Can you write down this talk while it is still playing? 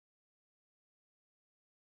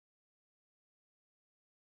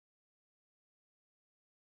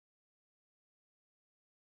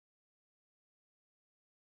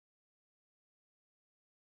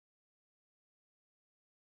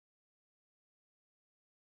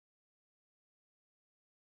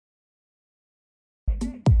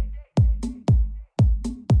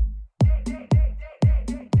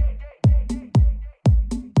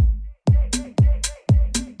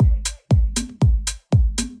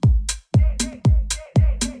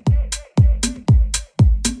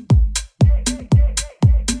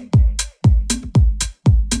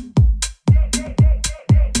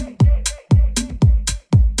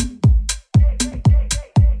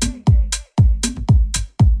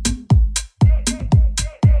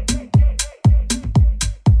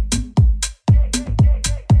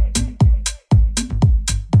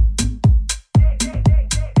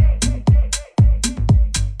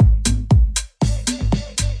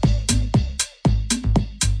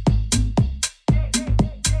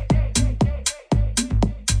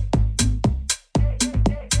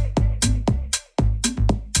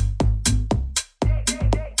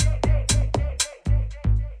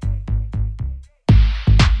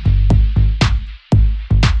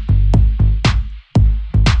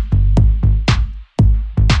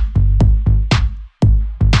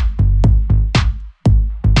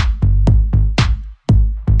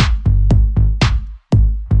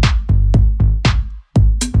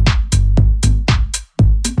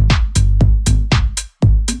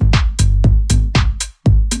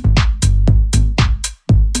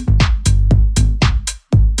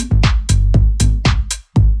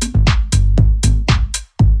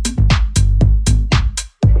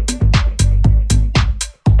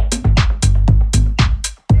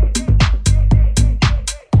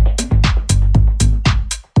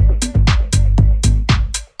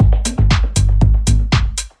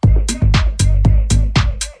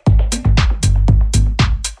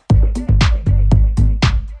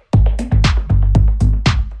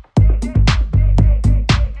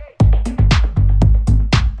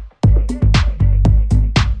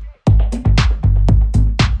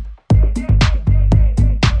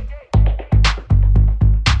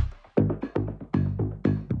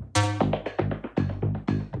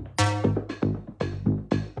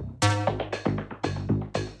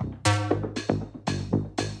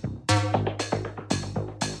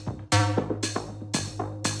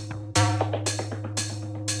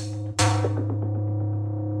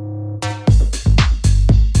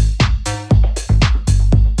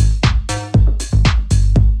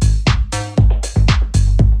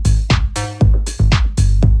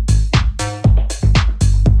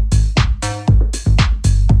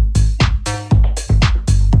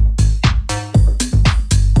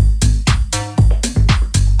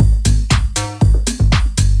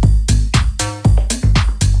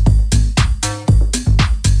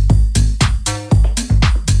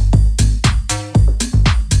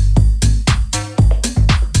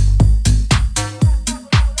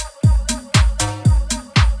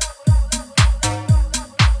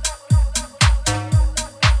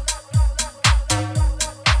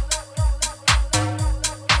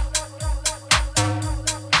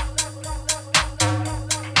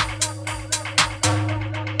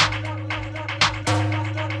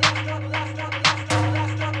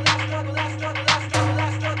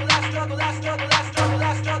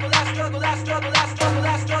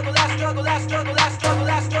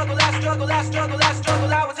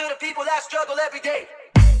every day.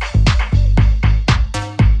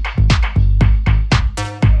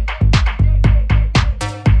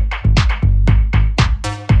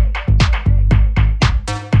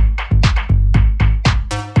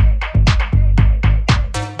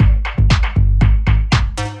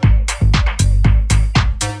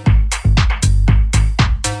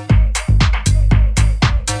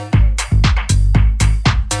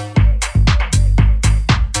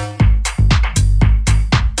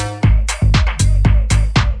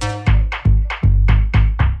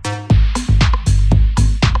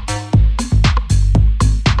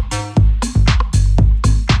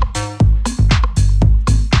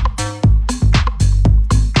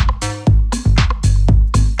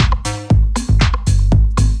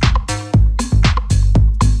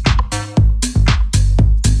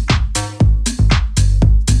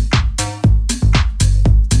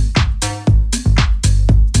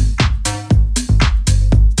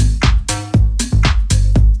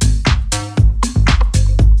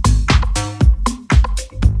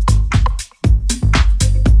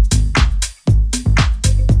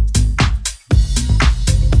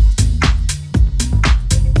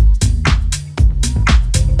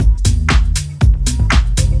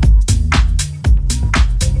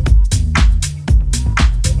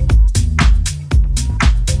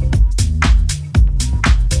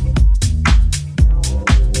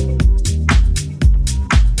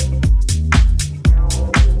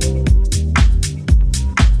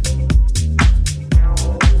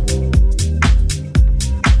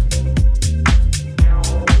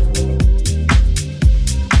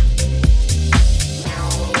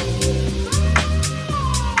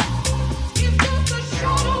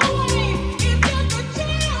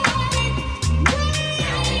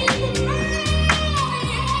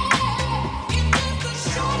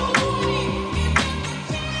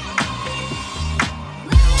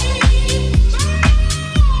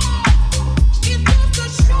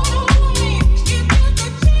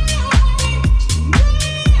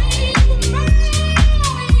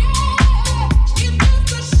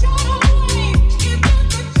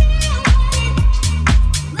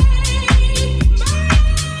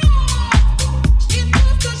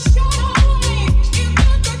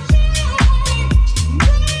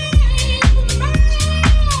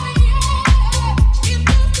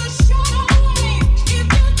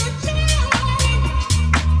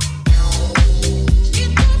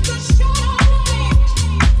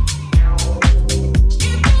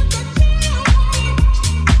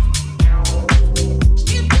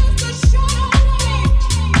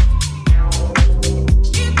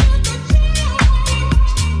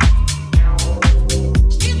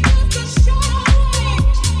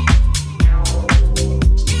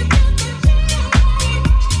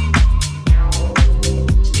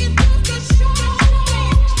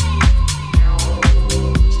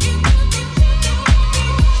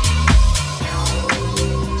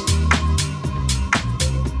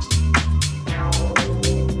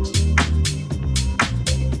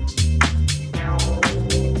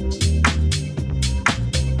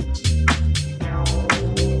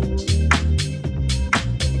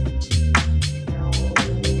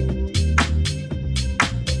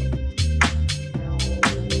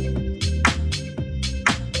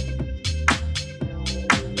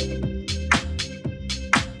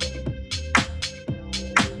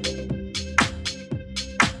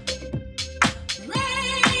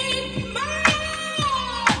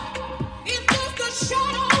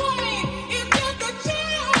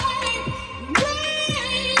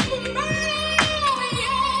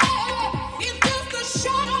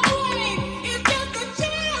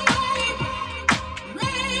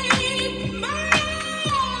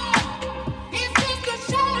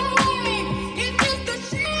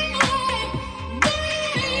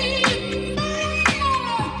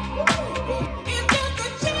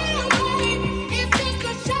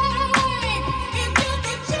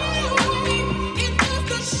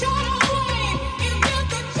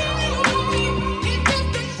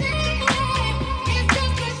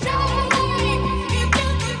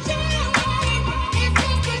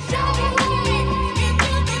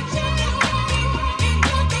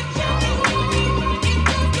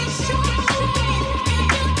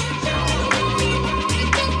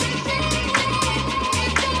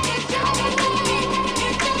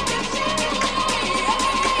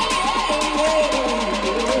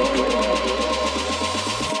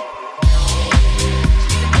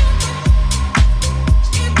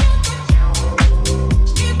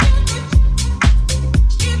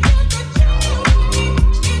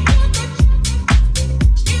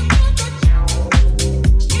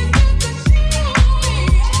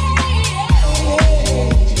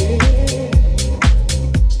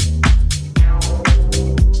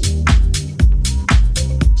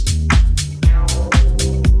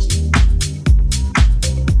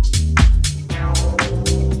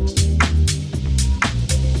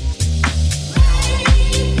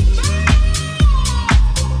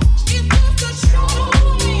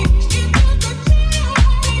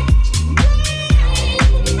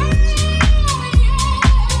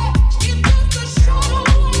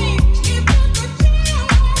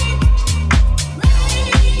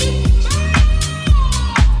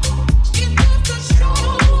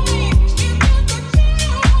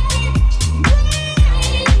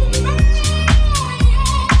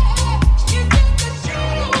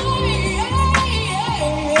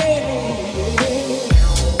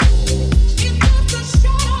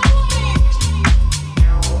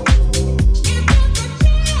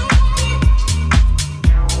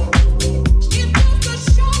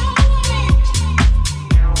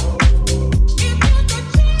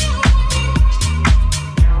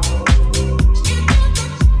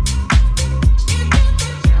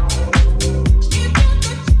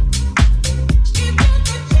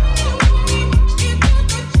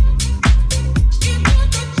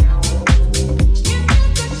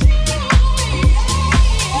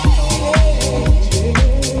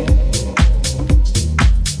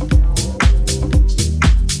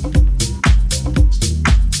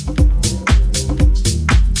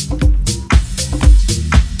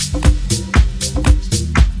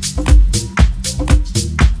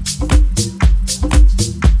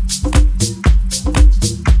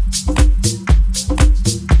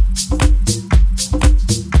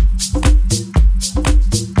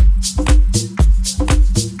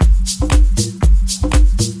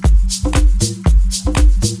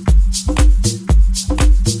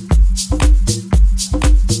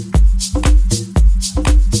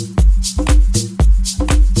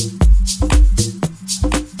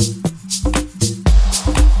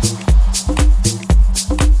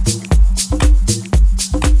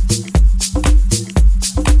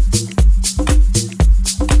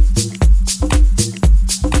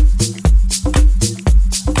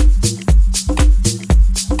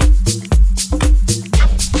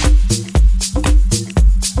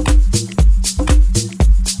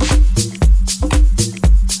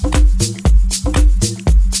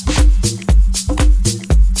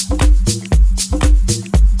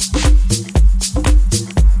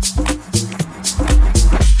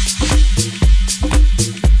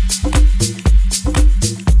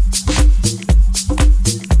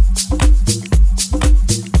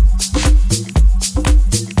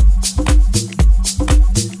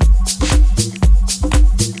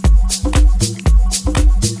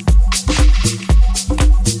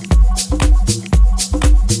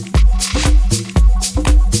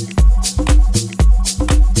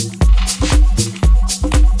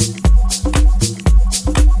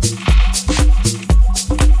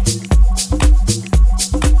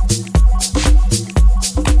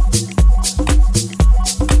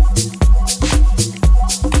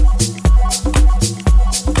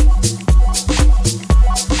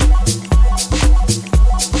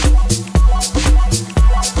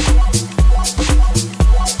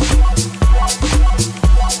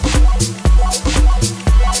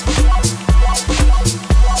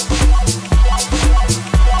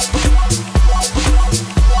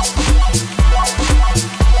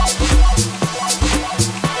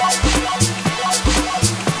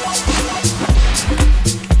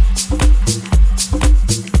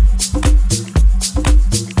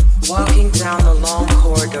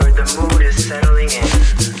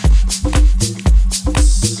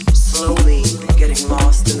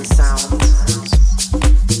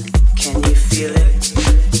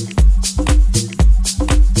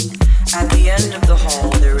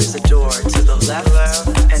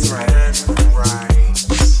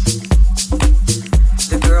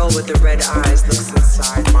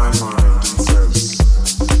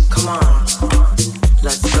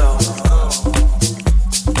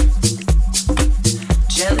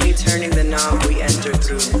 Gently turning the knob, we enter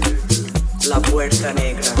through La Puerta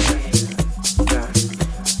Negra.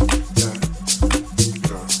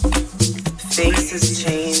 Faces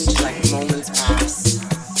change like moments pass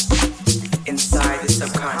inside the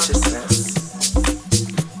subconsciousness.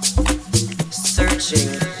 Searching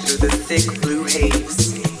through the thick blue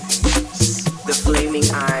haze, the flaming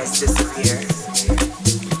eyes disappear.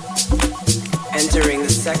 Entering the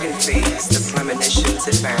second phase, the premonitions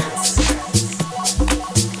advance.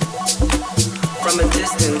 From a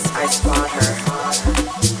distance, I spot her.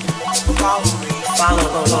 Follow me,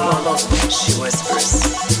 follow, she whispers.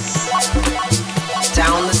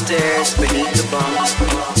 Down the stairs, beneath the bump.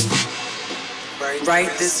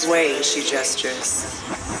 Right this way, she gestures.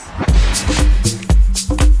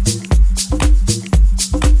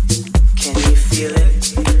 Can you feel it?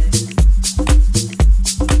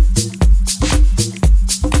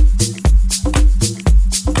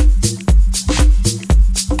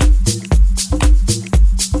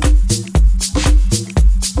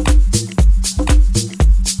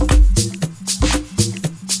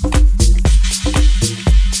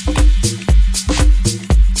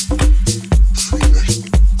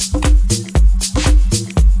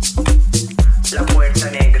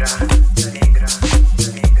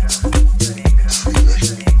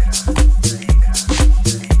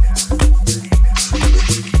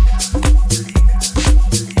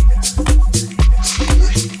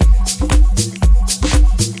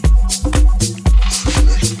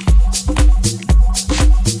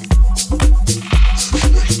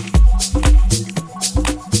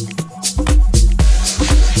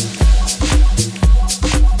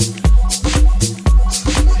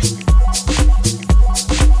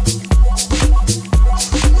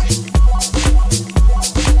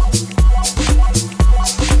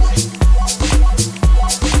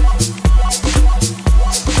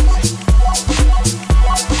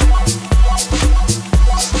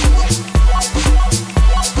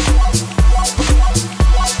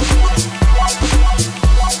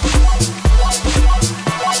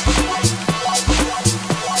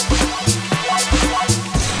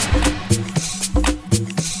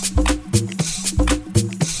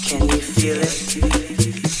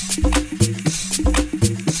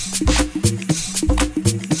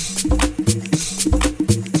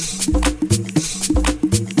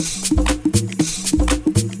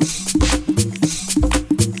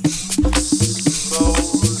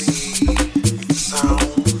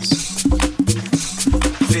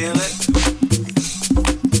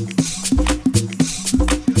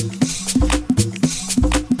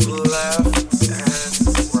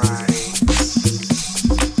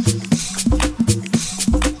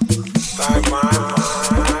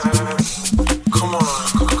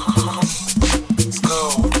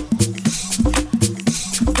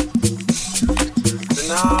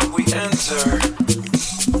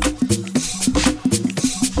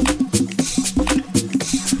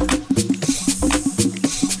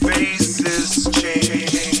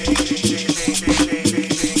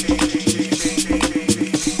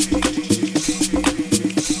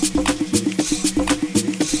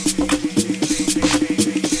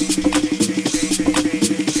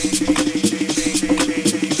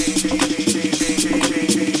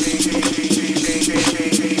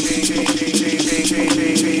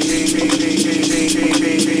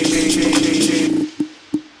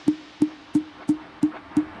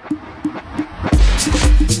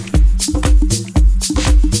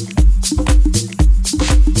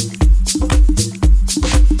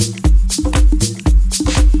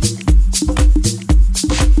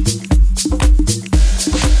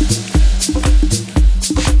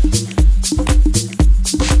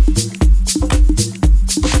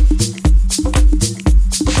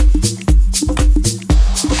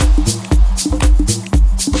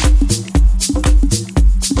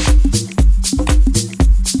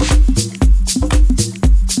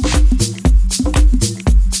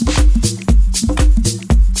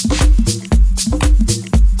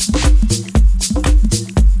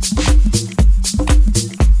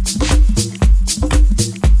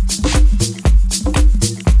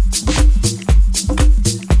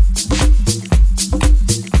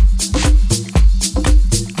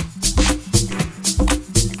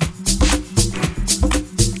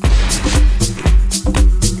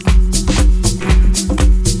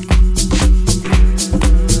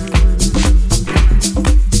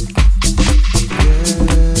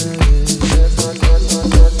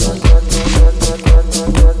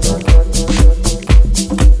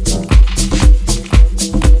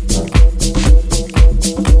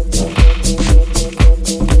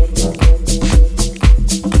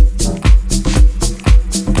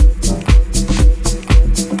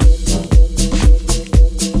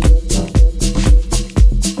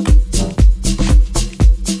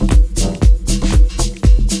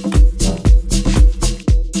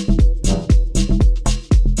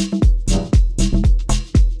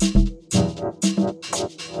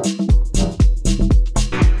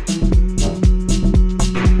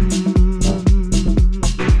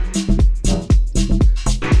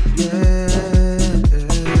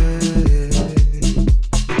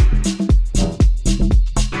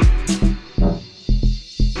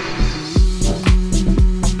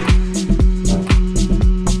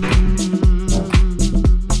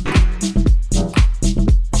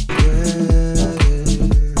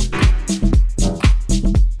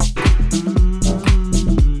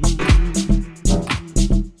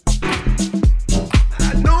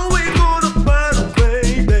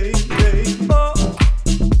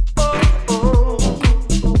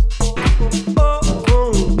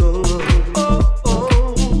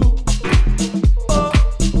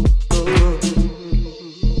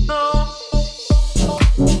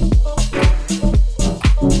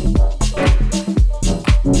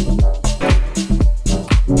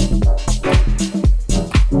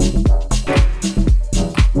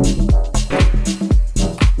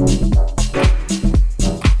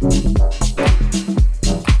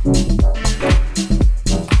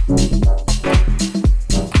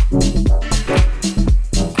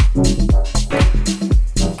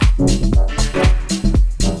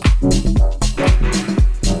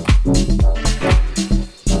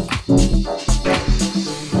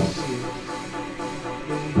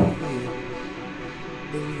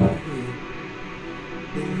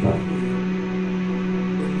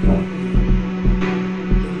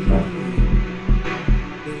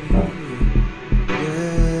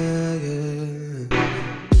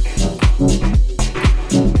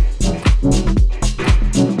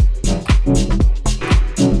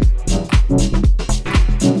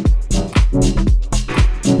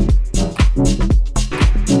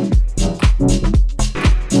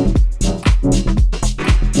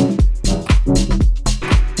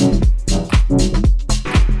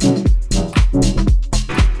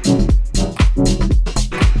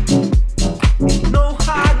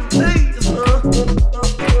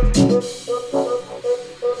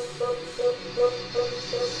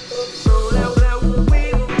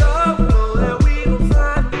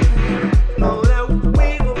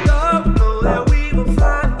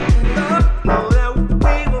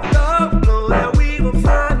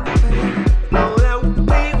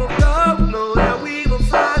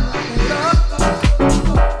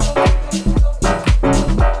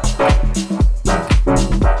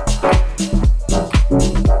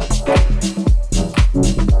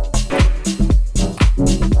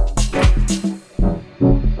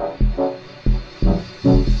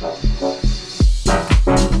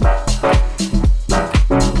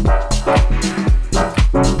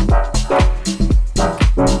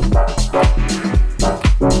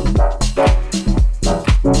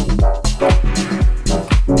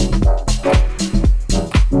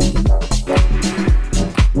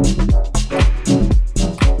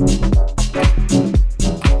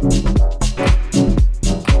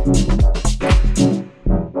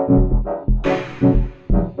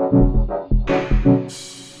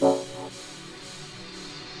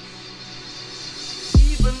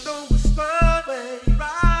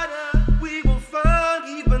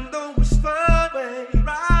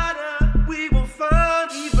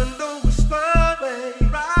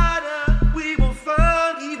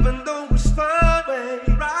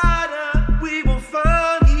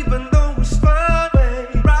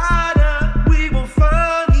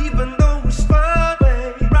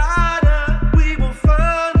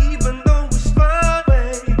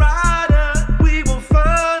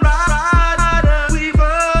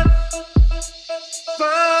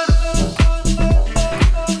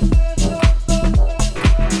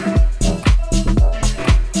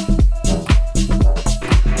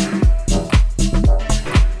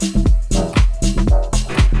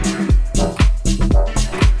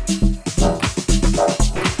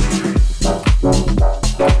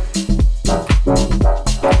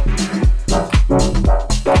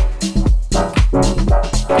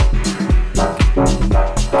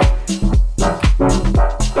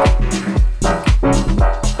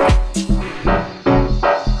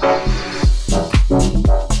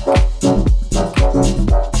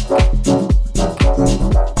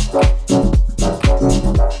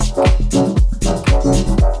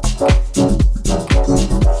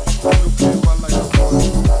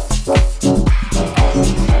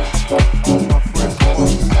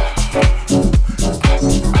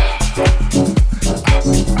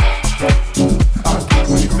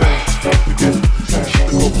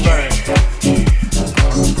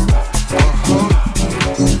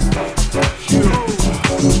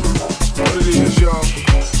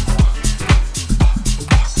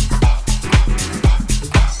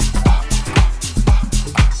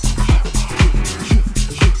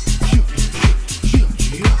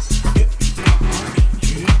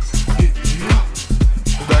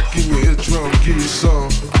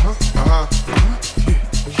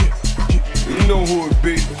 would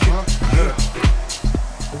be. Yeah.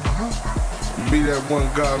 Be that one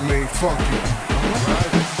God made funky.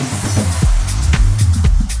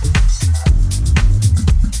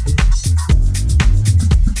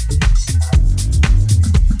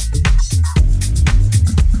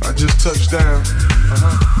 I just touched down.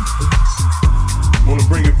 Wanna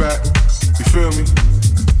bring it back. You feel me?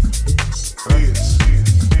 Yes.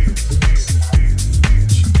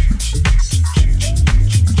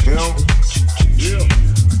 You know? Yeah.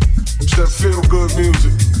 It's that feel good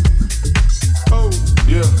music. Oh,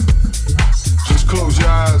 yeah. Just close your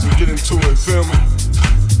eyes and get into it, feel me?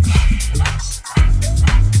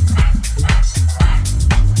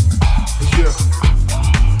 Yeah.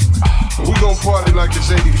 We gon' party like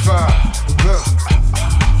it's 85.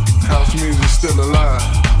 House music still alive.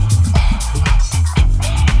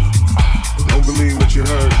 Don't believe what you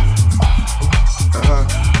heard.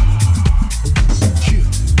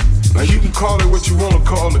 Now you can call it what you wanna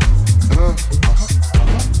call it.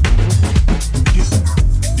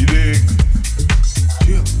 You dig?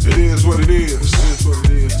 It is what it is. It is what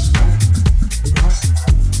it is.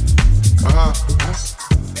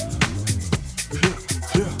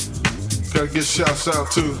 Gotta get shouts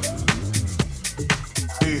out to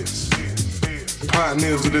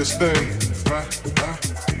pioneers of this thing.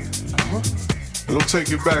 We'll take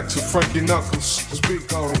it back to Frankie Knuckles.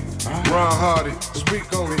 Speak on it. Ron Hardy.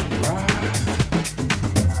 Speak on it.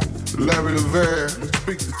 Larry LeVere.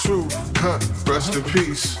 Speak the truth. Rest in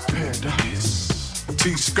peace.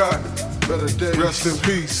 T. Scott. Better days. Rest in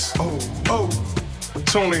peace. Oh.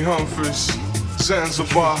 Tony Humphries.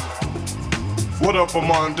 Zanzibar. What up,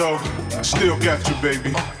 Armando? Still got you,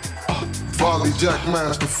 baby. Farley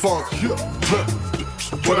Jackmaster Funk.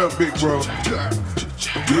 What up, big bro? Yeah.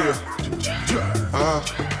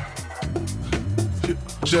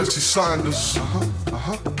 Jesse Saunders.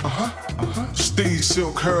 Steve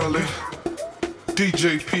Silk Hurley.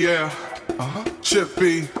 DJ Pierre. Chip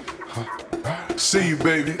B. See you,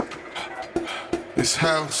 baby. This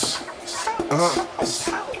house.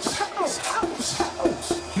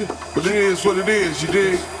 But it is what it is, you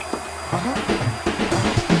dig?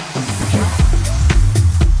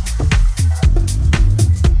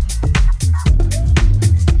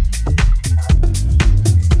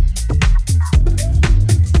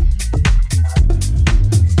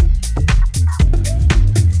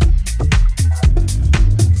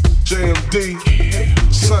 JMD,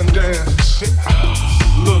 Sundance,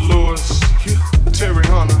 Lil Lewis, Terry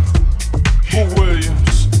Hunter, Boo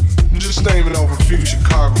Williams. I'm just naming off a few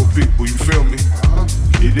Chicago people, you feel me?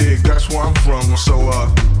 You dig? That's where I'm from, so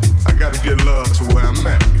I gotta get love to where I'm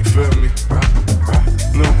at, you feel me?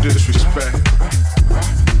 No disrespect.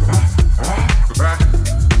 Right?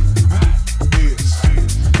 Yes.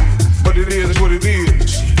 But it is what it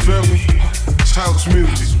is, you feel me? It's house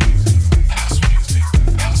music.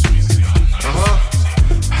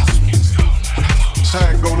 That's how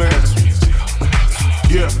it go down.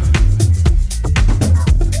 Yeah.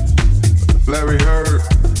 Larry Heard,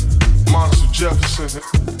 Monster Jefferson.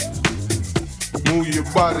 Move your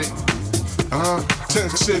body.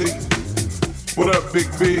 Tent City. What up, Big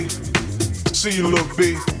B? See you, Lil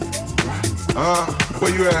B.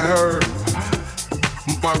 Where you at, Heard?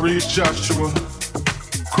 Maurice Joshua.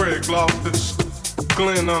 Craig Loftus.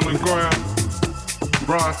 Glenn Underground.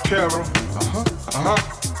 Ron Carroll.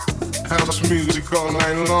 House music all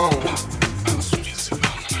night long.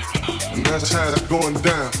 And that's how it's going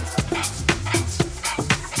down.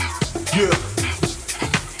 Yeah.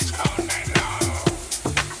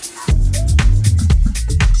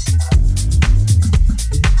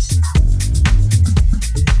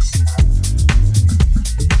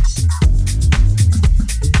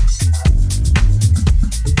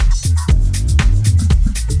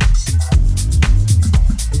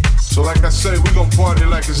 So like I say, we gon' party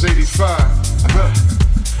like it's 85.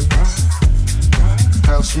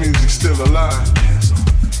 House music still alive. Hands up,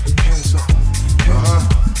 hands up, hands up,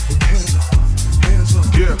 hands up, hands up,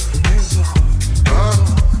 yeah, hands up,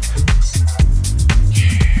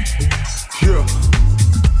 yeah.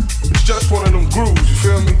 It's just one of them grooves, you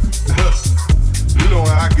feel me? You know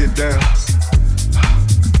how I get down.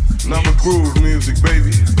 Number groove music,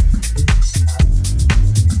 baby.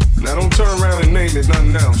 Now don't turn around and name it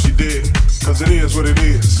nothing else, you did, cause it is what it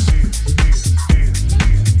is.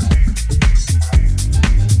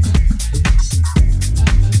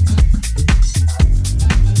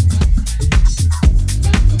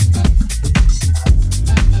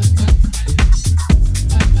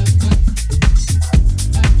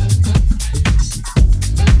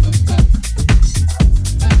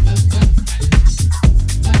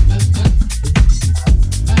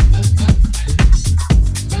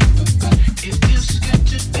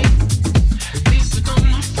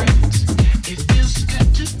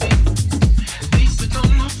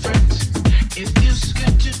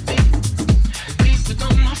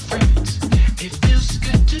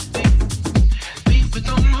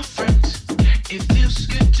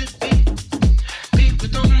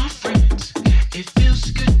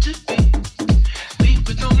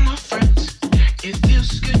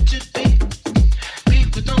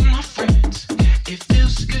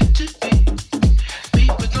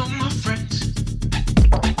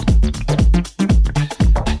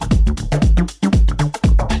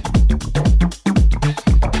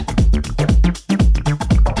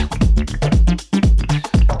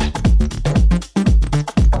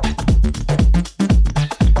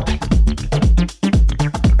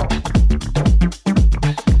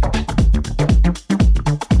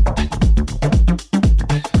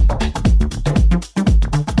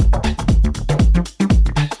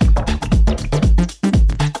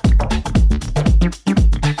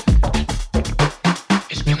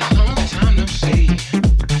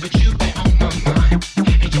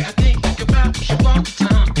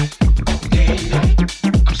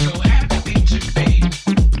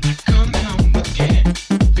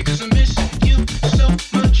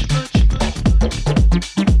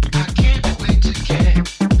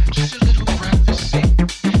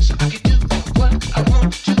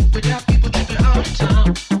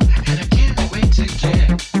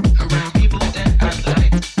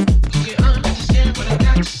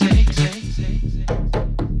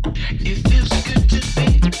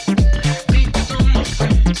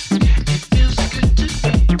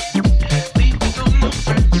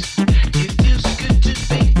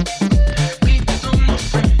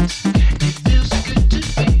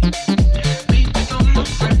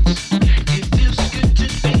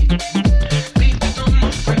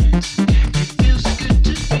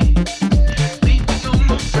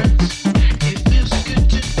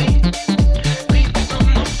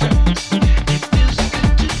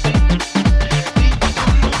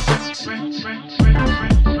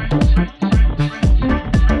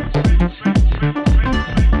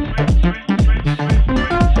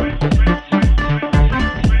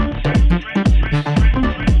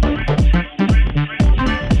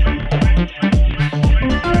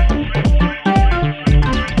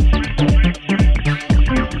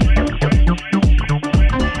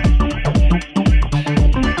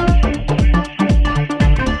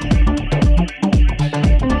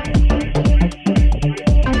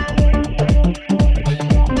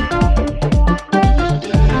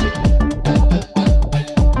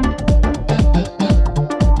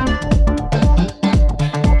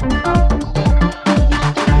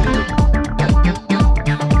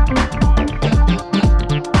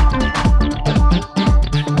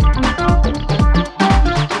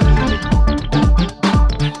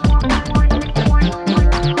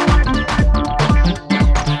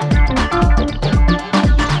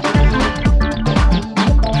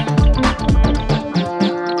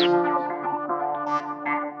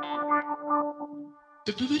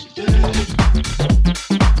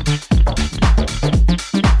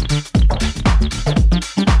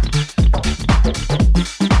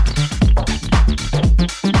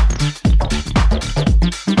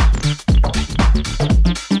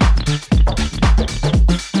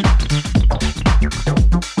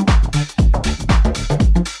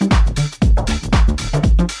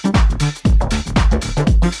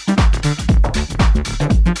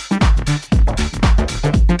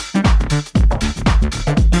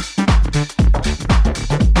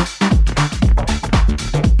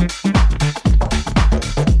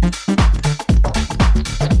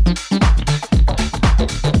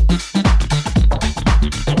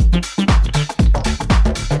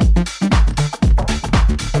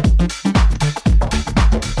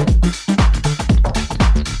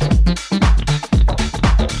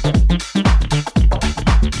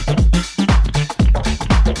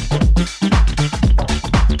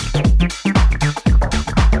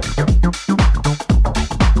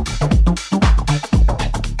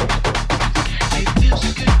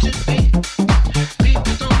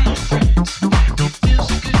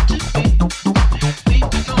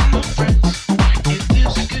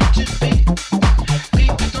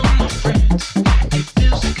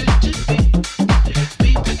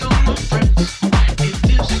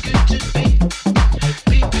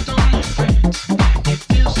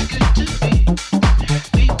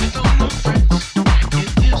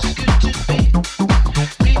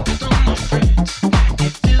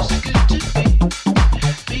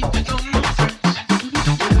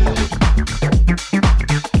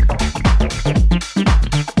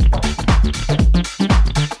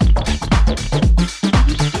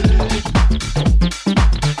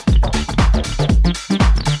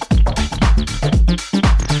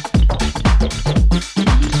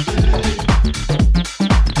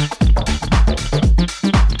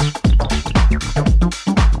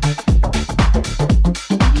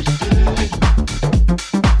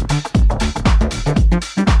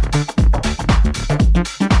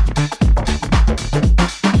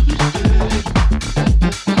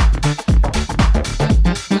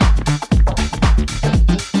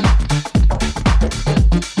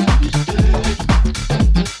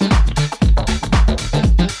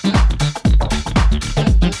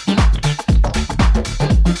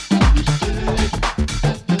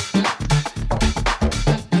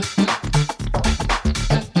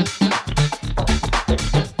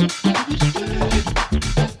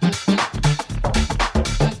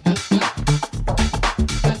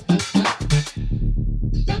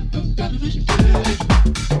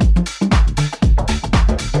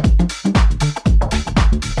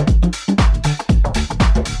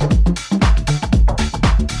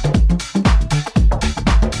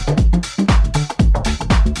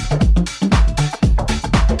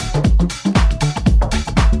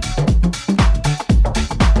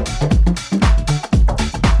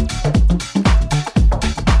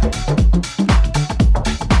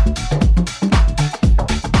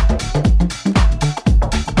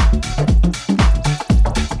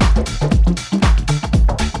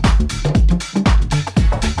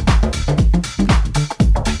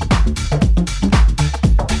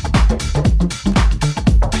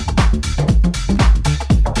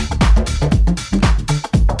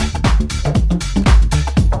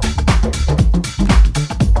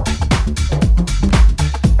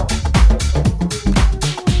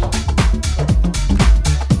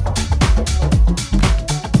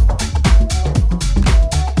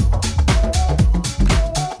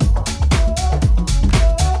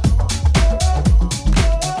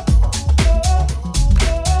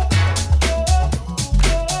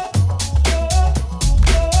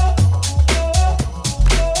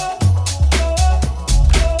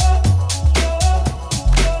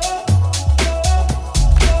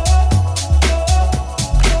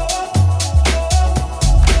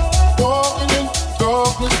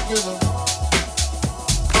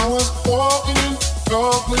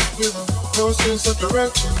 no sense of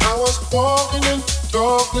direction. I was walking in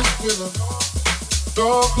darkness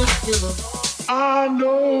with her. I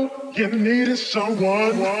know you needed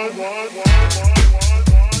someone.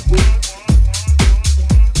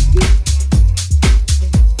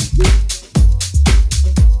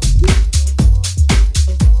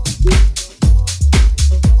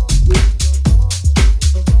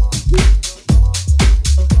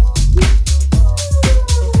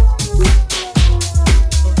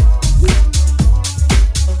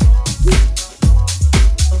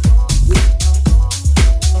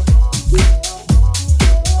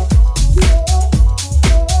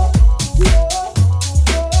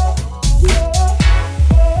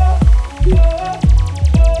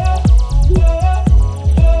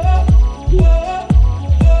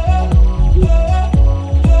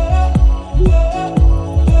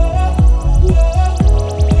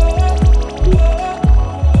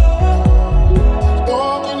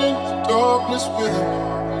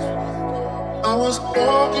 I was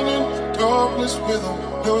walking in darkness with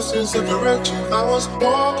no sense of direction. I was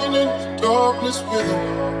walking in darkness with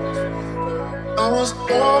I was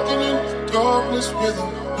walking in darkness with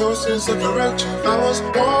no sense of direction. I was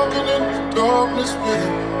walking in darkness with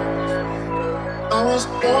I was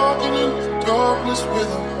walking in darkness with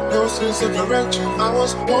no sense of direction. I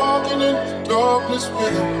was walking in darkness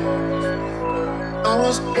with I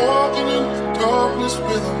was walking in darkness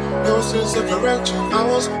with no sense of direction. I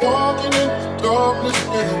was walking in darkness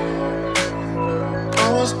with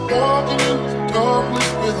I was walking in darkness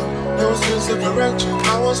with no sense of direction.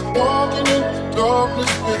 I was walking in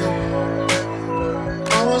darkness with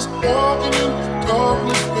I was walking in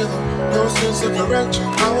darkness with no sense of direction.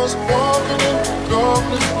 I was walking in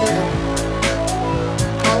darkness with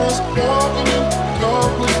I was walking in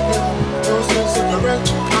darkness with no sense of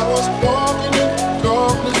direction. I was walking in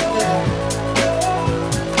darkness with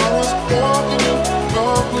I was walking in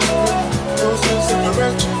darkness with no sense of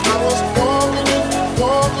direction. I was walking in,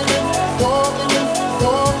 walking in, walking in,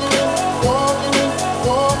 walking in, walking in,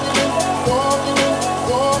 walking in, walking in,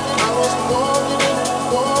 walking. I was walking in,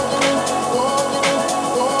 walking in, walking in,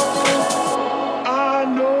 walking in. I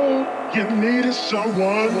know you needed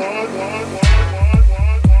someone.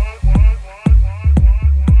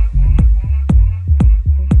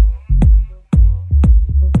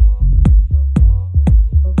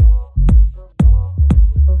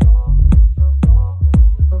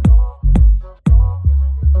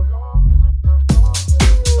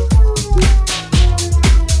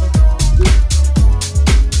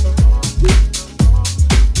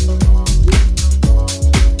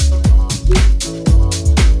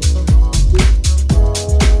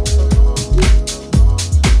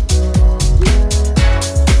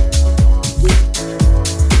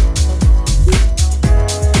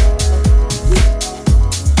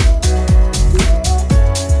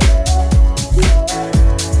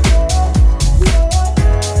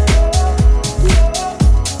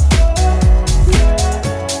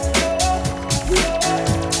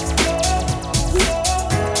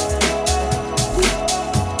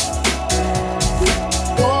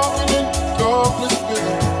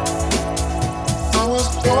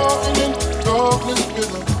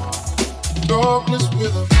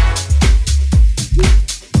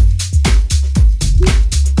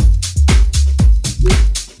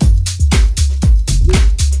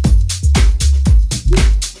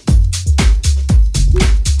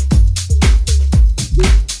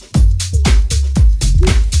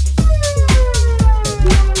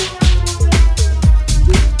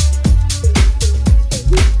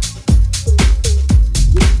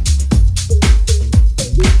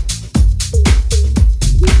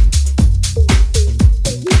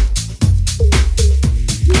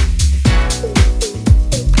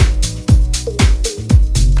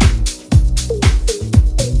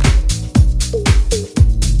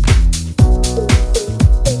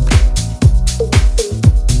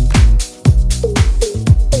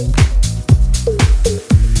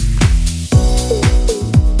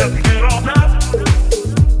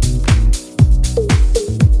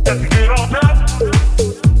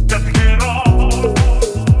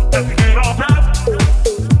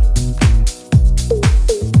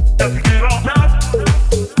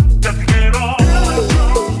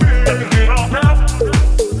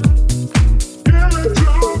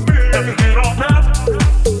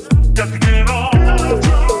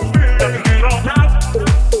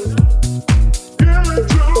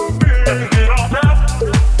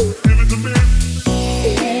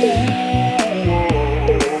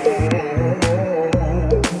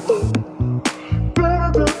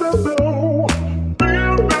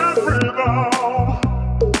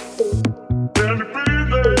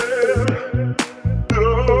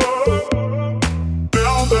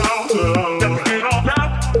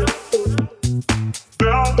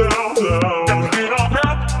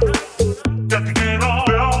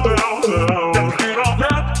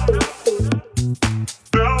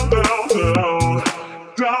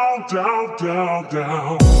 Get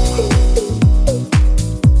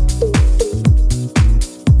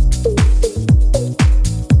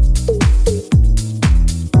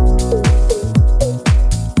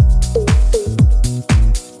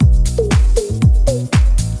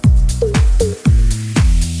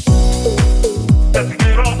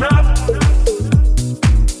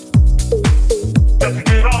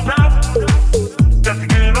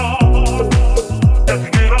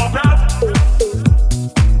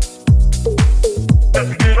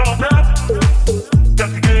on top.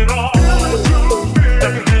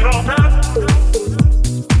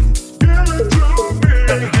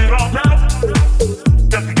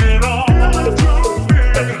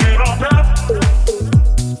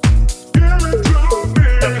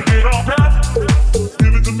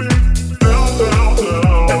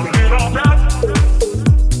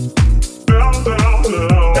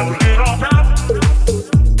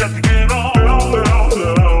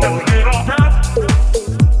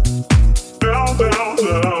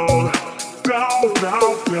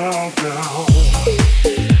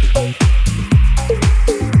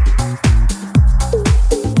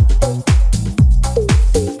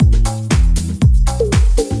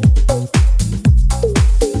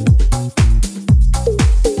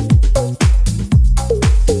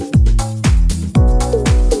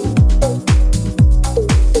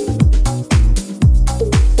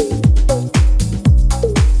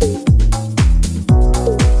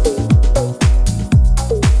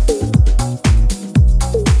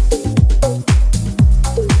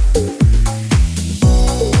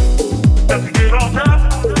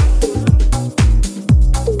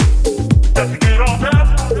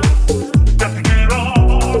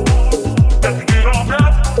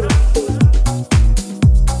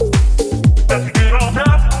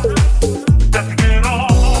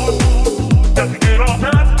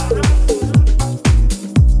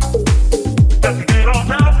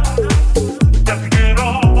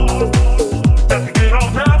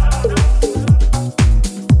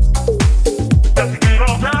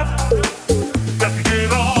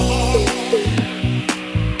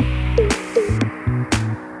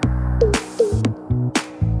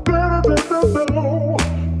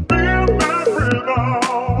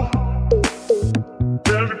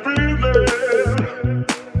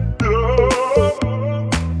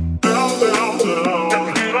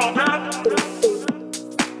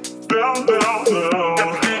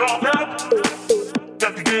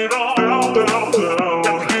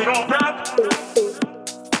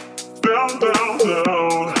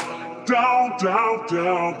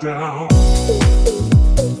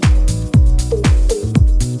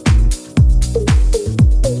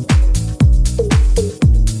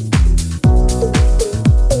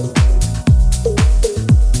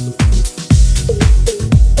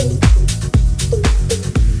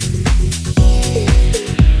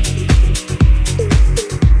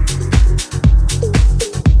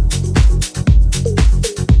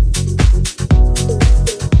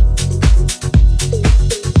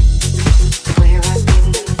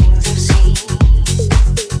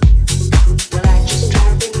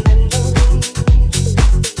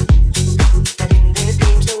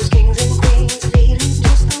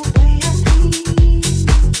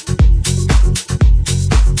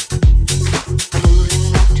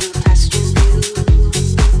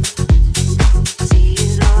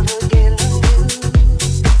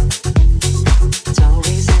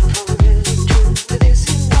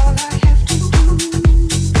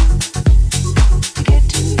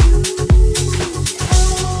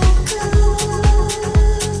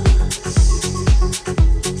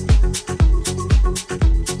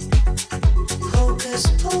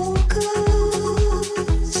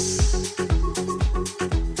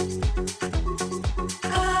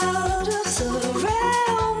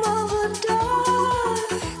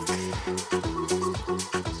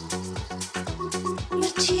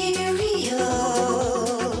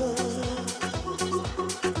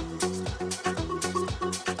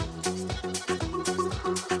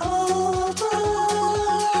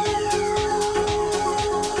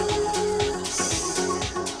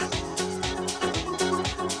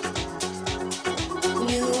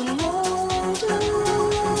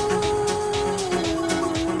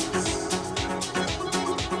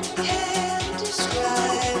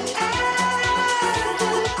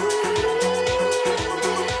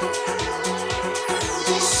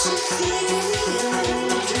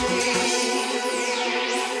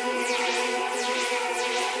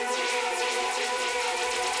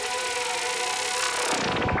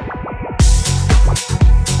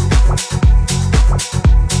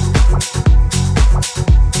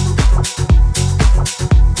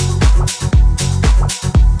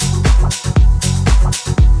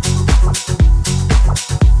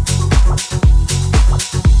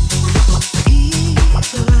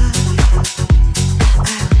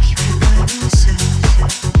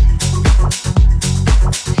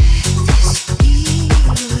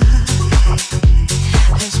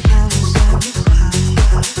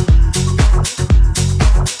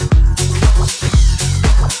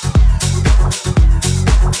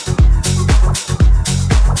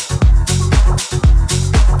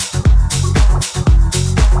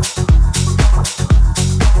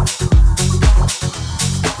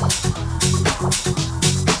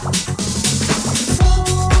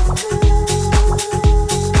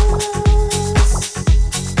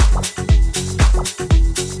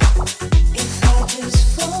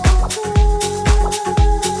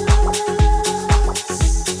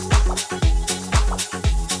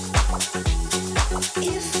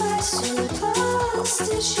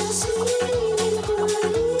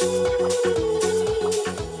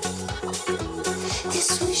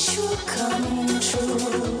 This wish will come true.